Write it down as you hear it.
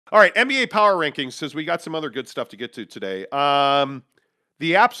All right, NBA power rankings, because we got some other good stuff to get to today.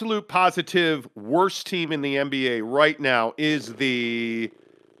 The absolute positive worst team in the NBA right now is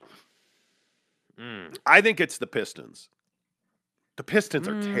I think it's the Pistons. The Pistons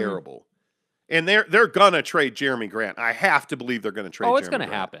are terrible. And they're gonna trade Jeremy Grant. I have to believe they're gonna trade Jeremy Grant. Oh, it's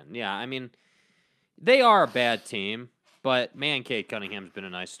gonna happen. Yeah, I mean, they are a bad team, but man, Kate Cunningham's been a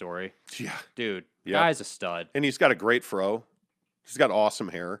nice story. Yeah. Dude, guy's a stud. And he's got a great fro. He's got awesome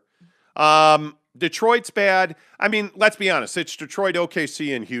hair. Detroit's bad. I mean, let's be honest. It's Detroit,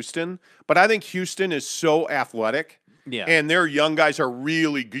 OKC, and Houston. But I think Houston is so athletic. Yeah. And their young guys are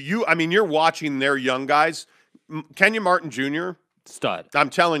really good. You're watching their young guys. Kenyon Martin Jr., stud. I'm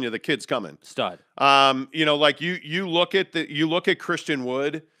telling you, the kid's coming. Stud. You look at Christian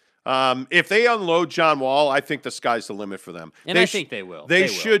Wood. If they unload John Wall, I think the sky's the limit for them. And I think they will. They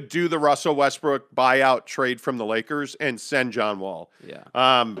should do the Russell Westbrook buyout trade from the Lakers and send John Wall.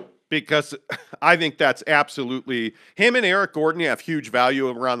 Yeah. Because I think that's absolutely him and Eric Gordon have huge value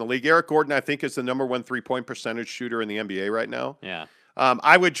around the league. Eric Gordon, I think, is the number 1 3-point percentage shooter in the NBA right now. Yeah.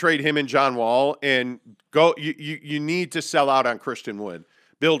 I would trade him and John Wall and go. You need to sell out on Christian Wood.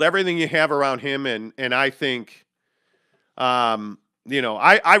 Build everything you have around him, and I think, I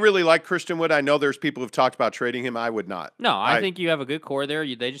really like Christian Wood. I know there's people who've talked about trading him. I would not. No, I think you have a good core there.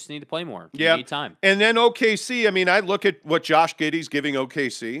 They just need to play more. You need time. And then OKC. I mean, I look at what Josh Giddey's giving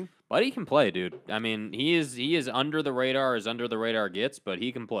OKC. But he can play, dude. I mean, he is under the radar as under the radar gets, but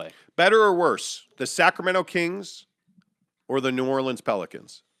he can play. Better or worse, the Sacramento Kings or the New Orleans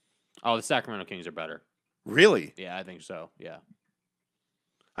Pelicans? Oh, the Sacramento Kings are better. Really? Yeah, I think so. Yeah.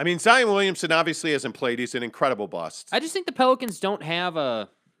 I mean, Zion Williamson obviously hasn't played. He's an incredible bust. I just think the Pelicans don't have a.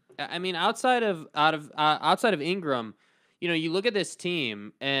 I mean, outside of Ingram, you look at this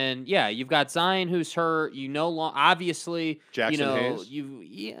team, and yeah, you've got Zion who's hurt. Obviously, Jackson Hayes.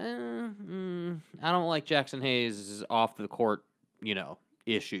 I don't like Jackson Hayes' off the court,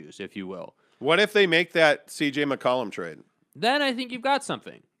 issues, if you will. What if they make that C.J. McCollum trade? Then I think you've got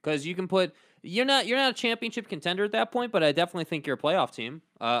something, because you can put. You're not a championship contender at that point, but I definitely think you're a playoff team,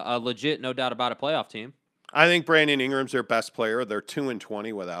 a legit, no doubt about a playoff team. I think Brandon Ingram's their best player. They're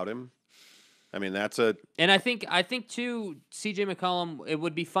 2-20 without him. I mean, and I think too, C.J. McCollum. It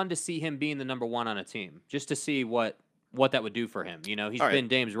would be fun to see him being the number 1 on a team, just to see what that would do for him. He's been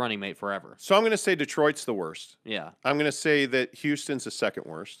Dame's running mate forever. So I'm going to say Detroit's the worst. Yeah. I'm going to say that Houston's the second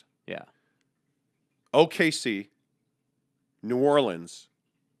worst. Yeah. OKC, New Orleans,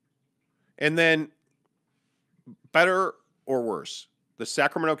 and then better or worse, the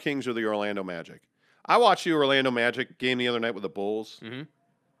Sacramento Kings or the Orlando Magic. I watched the Orlando Magic game the other night with the Bulls. Mm-hmm.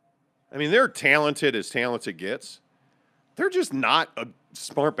 I mean, they're talented as talented gets. They're just not a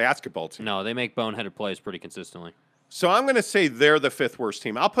smart basketball team. No, they make boneheaded plays pretty consistently. So I'm going to say they're the 5th worst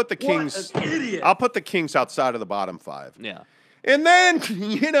team. I'll put the Kings. What an idiot. I'll put the Kings outside of the bottom 5. Yeah. And then,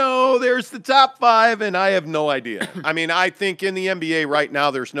 there's the top 5, and I have no idea. I mean, I think in the NBA right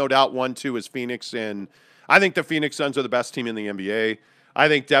now, there's no doubt 1-2 is Phoenix, and I think the Phoenix Suns are the best team in the NBA. I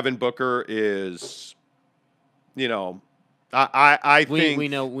think Devin Booker is, I think we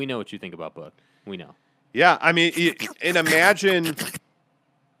know what you think about Book. We know. Yeah, I mean, and imagine.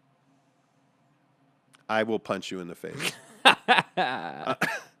 I will punch you in the face.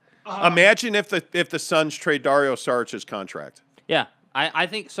 Imagine if the Suns trade Dario Saric's contract. Yeah, I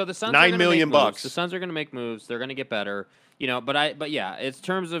think so. The Suns $9 million bucks. The Suns are going to make moves. They're going to get better. But yeah, it's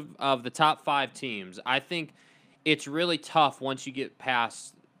terms of the top 5 teams. I think it's really tough once you get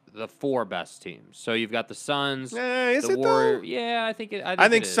past the 4 best teams. So you've got the Suns, the Warriors. Yeah, I think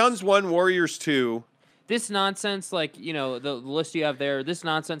it is. Suns 1, Warriors 2. This nonsense, the list you have there, this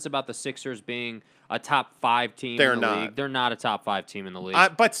nonsense about the Sixers being a top 5 team in the league. They're not a top 5 team in the league.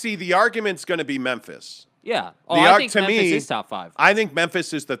 But see, the argument's going to be Memphis. Yeah. I think Memphis is top 5. I think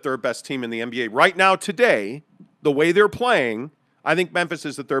Memphis is the 3rd best team in the NBA. Right now, today, the way they're playing, I think Memphis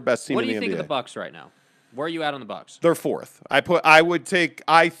is the 3rd best team in the NBA. What do you think of the Bucks right now? Where are you at on the Bucks? They're 4th. I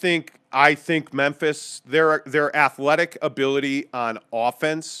think Memphis, their athletic ability on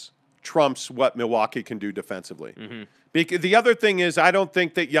offense trumps what Milwaukee can do defensively. Mm-hmm. Because the other thing is, I don't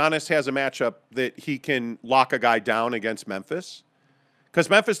think that Giannis has a matchup that he can lock a guy down against Memphis, because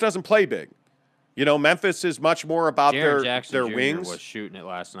Memphis doesn't play big. Memphis is much more about Jaren Jackson their Jr. wings. Was shooting it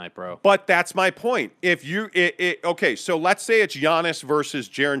last night, bro. But that's my point. If okay, so let's say it's Giannis versus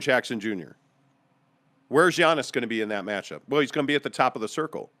Jaren Jackson Jr. Where's Giannis going to be in that matchup? Well, he's going to be at the top of the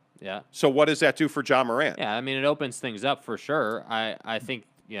circle. Yeah. So what does that do for Ja Morant? Yeah, I mean, it opens things up for sure. I think,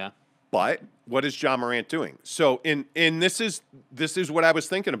 yeah. But what is Ja Morant doing? So this is what I was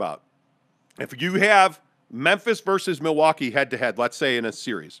thinking about. If you have Memphis versus Milwaukee head-to-head, let's say in a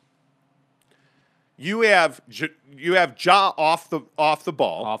series. You have Ja off the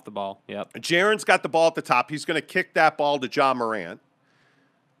ball. Off the ball, yep. Jaren's got the ball at the top. He's going to kick that ball to Ja Morant.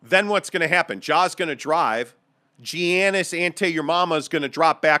 Then what's going to happen? Ja's going to drive. Giannis Ante Your Mama is going to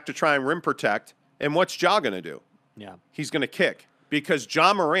drop back to try and rim protect. And what's Ja going to do? Yeah. He's going to kick. Because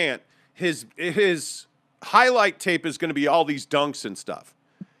Ja Morant, his highlight tape is going to be all these dunks and stuff.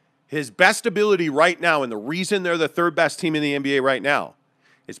 His best ability right now, and the reason they're the third best team in the NBA right now,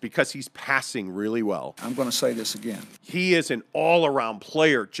 is because he's passing really well. I'm going to say this again. He is an all-around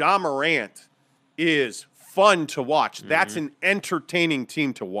player. Ja Morant is fun to watch. Mm-hmm. That's an entertaining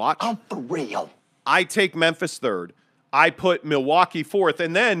team to watch. I'm for real. I take Memphis third. I put Milwaukee fourth,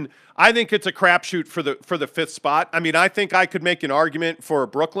 and then I think it's a crapshoot for the fifth spot. I mean, I think I could make an argument for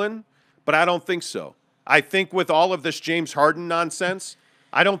Brooklyn, but I don't think so. I think with all of this James Harden nonsense,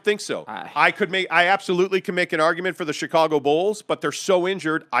 I don't think so. I absolutely can make an argument for the Chicago Bulls, but they're so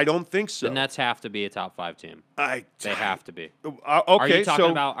injured, I don't think so. The Nets have to be a top 5 team. They have to be. Okay, Are you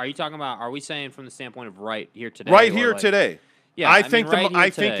talking about? Are we saying from the standpoint of right here today? Right here today. Yeah, I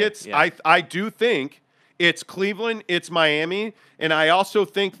do think it's Cleveland, it's Miami, and I also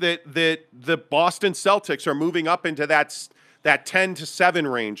think that the Boston Celtics are moving up into that 10-7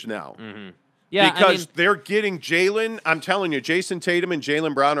 range now. Mm-hmm. Yeah, because they're getting Jalen. I'm telling you, Jason Tatum and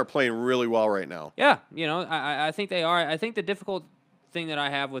Jaylen Brown are playing really well right now. Yeah, I think they are. I think the difficult thing that I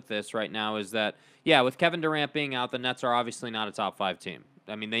have with this right now is that, with Kevin Durant being out, the Nets are obviously not a top 5 team.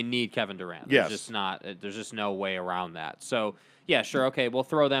 I mean, they need Kevin Durant. Yes. There's just no way around that. So, yeah, sure, okay, we'll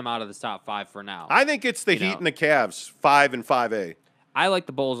throw them out of the top 5 for now. I think it's the Heat and the Cavs, 5 and 5A. I like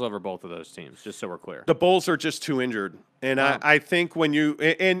the Bulls over both of those teams, just so we're clear. The Bulls are just too injured. And I think when you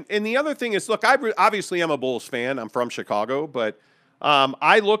and the other thing is, look, obviously I'm a Bulls fan. I'm from Chicago, but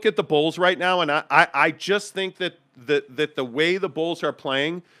I look at the Bulls right now, and I just think that the way the Bulls are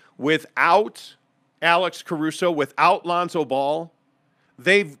playing without Alex Caruso, without Lonzo Ball,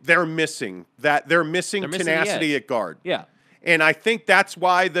 they're missing that. They're missing tenacity at guard. Yeah, and I think that's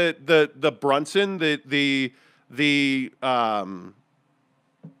why the Brunson,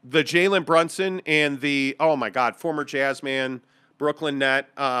 the Jalen Brunson and the, oh my God, former Jazzman, Brooklyn Net,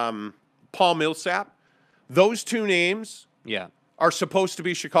 Paul Millsap, those two names are supposed to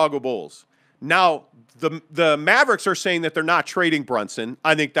be Chicago Bulls. Now, the Mavericks are saying that they're not trading Brunson.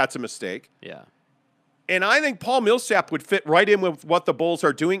 I think that's a mistake. Yeah. And I think Paul Millsap would fit right in with what the Bulls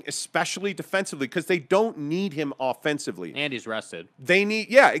are doing, especially defensively, because they don't need him offensively. And he's rested.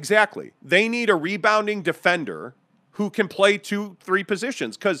 Exactly. They need a rebounding defender who can play 2-3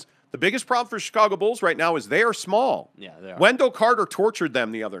 positions, because the biggest problem for Chicago Bulls right now is they are small. Yeah, they are. Wendell Carter tortured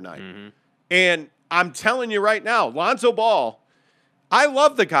them the other night. Mm-hmm. And I'm telling you right now, Lonzo Ball, I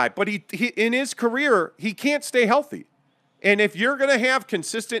love the guy, but he in his career, he can't stay healthy. And if you're going to have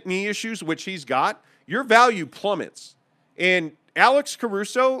consistent knee issues, which he's got, your value plummets. And Alex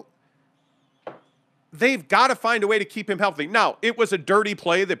Caruso, they've got to find a way to keep him healthy. Now, it was a dirty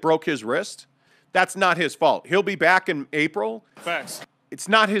play that broke his wrist. That's not his fault. He'll be back in April. Facts. It's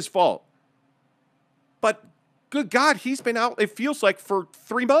not his fault. But good God, he's been out, it feels like, for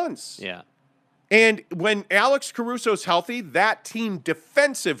 3 months. Yeah. And when Alex Caruso's healthy, that team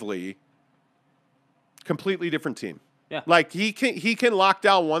defensively, completely different team. Yeah. Like he can lock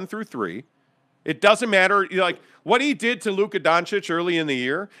down 1 through 3. It doesn't matter. Like what he did to Luka Doncic early in the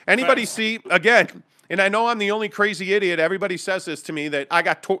year. Anybody see, again, and I know I'm the only crazy idiot. Everybody says this to me that I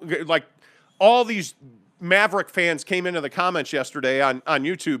got all these Maverick fans came into the comments yesterday on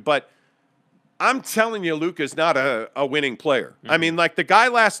YouTube, but I'm telling you, Luka's not a winning player. Mm-hmm. I mean, like the guy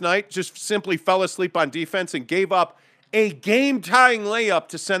last night just simply fell asleep on defense and gave up a game-tying layup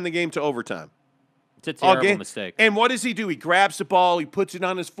to send the game to overtime. It's a terrible mistake. And what does he do? He grabs the ball, he puts it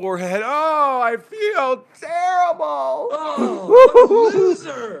on his forehead. Oh, I feel terrible. Oh,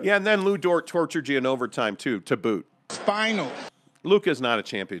 loser. Yeah, and then Lou Dort tortured you in overtime, too, to boot. Spinal. Luka's not a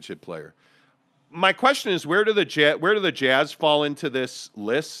championship player. My question is, where do the Jazz fall into this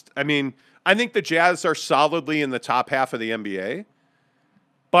list? I mean, I think the Jazz are solidly in the top half of the NBA.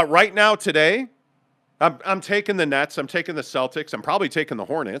 But right now, today, I'm taking the Nets. I'm taking the Celtics. I'm probably taking the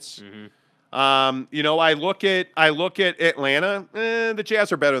Hornets. Mm-hmm. I look at Atlanta. The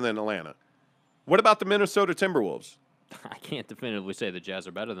Jazz are better than Atlanta. What about the Minnesota Timberwolves? I can't definitively say the Jazz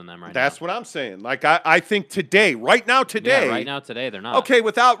are better than them right now. That's what I'm saying. Like, I think today, right now, they're not. Okay,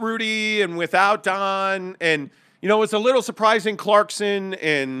 without Rudy and without Don, and, it was a little surprising Clarkson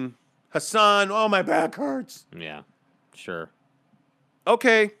and Hassan. Oh, my back hurts. Yeah, sure.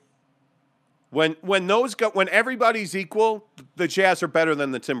 Okay. When everybody's equal, the Jazz are better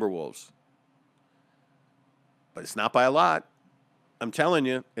than the Timberwolves. but it's not by a lot. I'm telling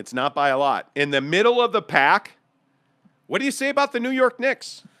you, it's not by a lot. In the middle of the pack, what do you say about the New York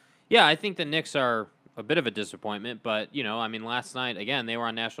Knicks? Yeah, I think the Knicks are a bit of a disappointment, but, you know, I mean, last night, again, they were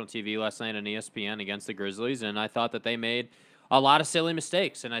on national TV last night on ESPN against the Grizzlies, and I thought that they made a lot of silly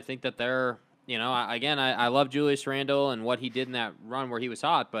mistakes, and I think that they're, you know, I love Julius Randle and what he did in that run where he was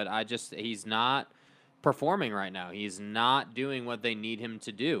hot, but he's not performing right now. He's not doing what they need him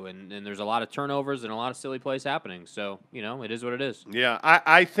to do, and there's a lot of turnovers and a lot of silly plays happening, so, you know, it is what it is. Yeah,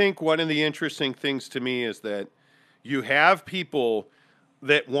 I think one of the interesting things to me is that you have people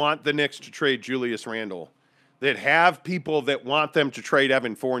that want the Knicks to trade Julius Randle, that have people that want them to trade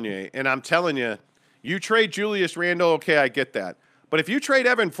Evan Fournier. And I'm telling you, you trade Julius Randle, okay, I get that. But if you trade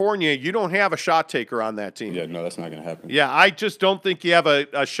Evan Fournier, you don't have a shot taker on that team. Yeah, no, that's not going to happen. Yeah, I just don't think you have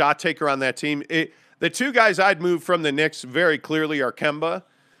a shot taker on that team. The two guys I'd move from the Knicks very clearly are Kemba.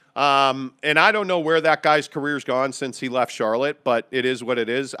 And I don't know where that guy's career's gone since he left Charlotte, but it is what it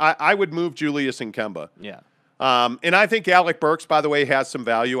is. I would move Julius and Kemba. Yeah. And I think Alec Burks, by the way, has some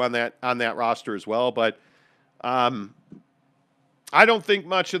value on that roster as well. But I don't think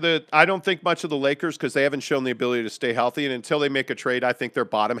much of the Lakers because they haven't shown the ability to stay healthy. And until they make a trade, I think they're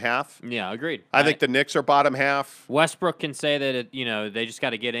bottom half. Yeah, agreed. I think the Knicks are bottom half. Westbrook can say that they just got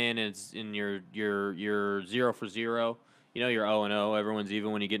to get in. And it's in your 0 for 0. You know, you're 0-0. Everyone's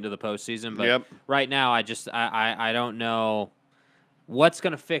even when you get into the postseason. But right now, I don't know what's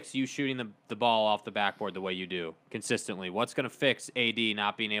going to fix you shooting the ball off the backboard the way you do consistently. What's going to fix AD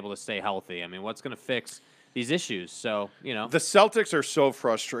not being able to stay healthy? I mean, what's going to fix these issues? So, you know. The Celtics are so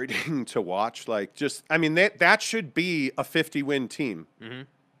frustrating to watch. Like, that should be a 50-win team. Mm-hmm.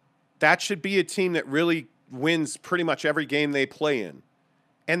 That should be a team that really wins pretty much every game they play in.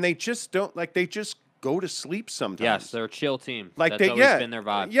 And they just don't, they just go to sleep sometimes. Yes, they're a chill team. Like That's always been their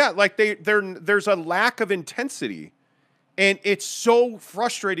vibe. Yeah, there's a lack of intensity. And it's so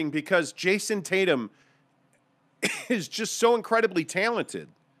frustrating because Jason Tatum is just so incredibly talented.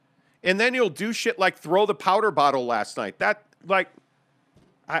 And then he'll do shit like throw the powder bottle last night.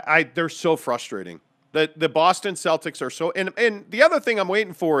 They're so frustrating. The Boston Celtics are so, and the other thing I'm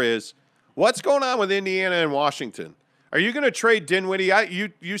waiting for is what's going on with Indiana and Washington. Are you going to trade Dinwiddie?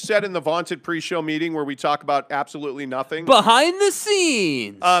 You said in the vaunted pre-show meeting where we talk about absolutely nothing. Behind the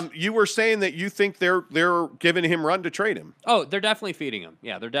scenes. You were saying that you think they're giving him run to trade him. Oh, they're definitely feeding him.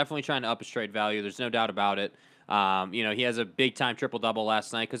 Yeah, they're definitely trying to up his trade value. There's no doubt about it. He has a big-time triple-double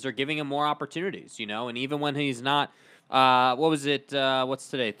last night because they're giving him more opportunities, and even when he's not, what's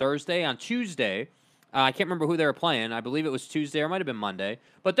today, Thursday? On Tuesday, I can't remember who they were playing. I believe it was Tuesday or it might have been Monday.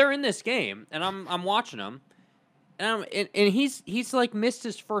 But they're in this game, and I'm watching them, and he's missed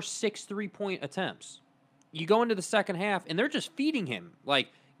his first 6 3-point attempts. You go into the second half, and they're just feeding him,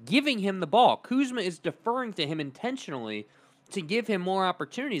 giving him the ball. Kuzma is deferring to him intentionally to give him more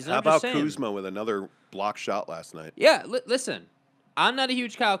opportunities. How about Kuzma with another block shot last night? Yeah, listen, I'm not a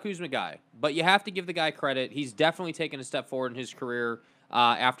huge Kyle Kuzma guy, but you have to give the guy credit. He's definitely taken a step forward in his career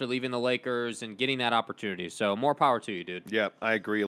after leaving the Lakers and getting that opportunity. So more power to you, dude. Yeah, I agree.